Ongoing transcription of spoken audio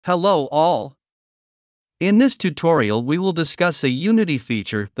Hello all. In this tutorial we will discuss a Unity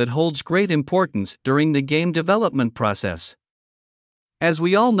feature that holds great importance during the game development process. As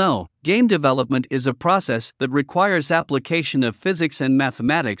we all know, game development is a process that requires application of physics and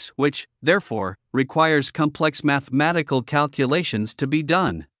mathematics, which, therefore, requires complex mathematical calculations to be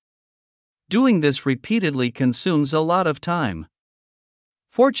done. Doing this repeatedly consumes a lot of time.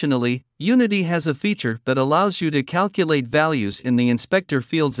 Fortunately, Unity has a feature that allows you to calculate values in the inspector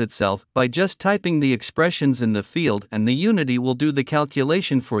fields itself by just typing the expressions in the field, and the Unity will do the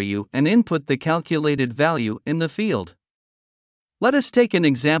calculation for you and input the calculated value in the field. Let us take an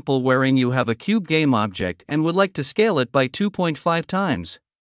example wherein you have a cube game object and would like to scale it by 2.5 times.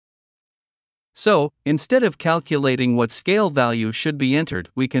 So, instead of calculating what scale value should be entered,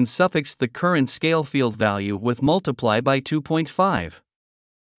 we can suffix the current scale field value with multiply by 2.5.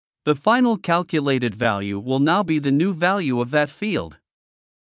 The final calculated value will now be the new value of that field.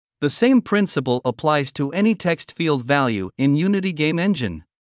 The same principle applies to any text field value in Unity Game Engine.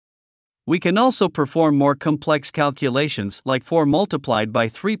 We can also perform more complex calculations like 4 multiplied by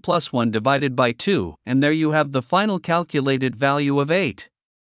 3 plus 1 divided by 2, and there you have the final calculated value of 8.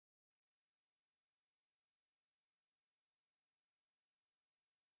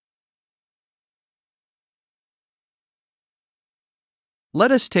 Let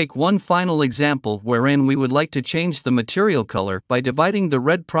us take one final example wherein we would like to change the material color by dividing the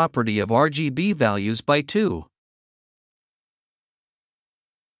red property of RGB values by 2.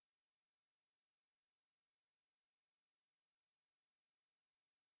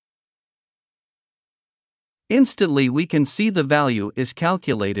 Instantly we can see the value is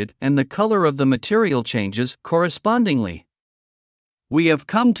calculated and the color of the material changes correspondingly. We have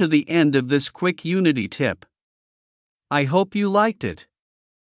come to the end of this quick Unity tip. I hope you liked it.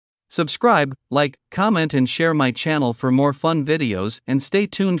 Subscribe, like, comment and share my channel for more fun videos, and stay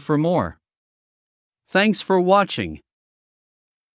tuned for more. Thanks for watching.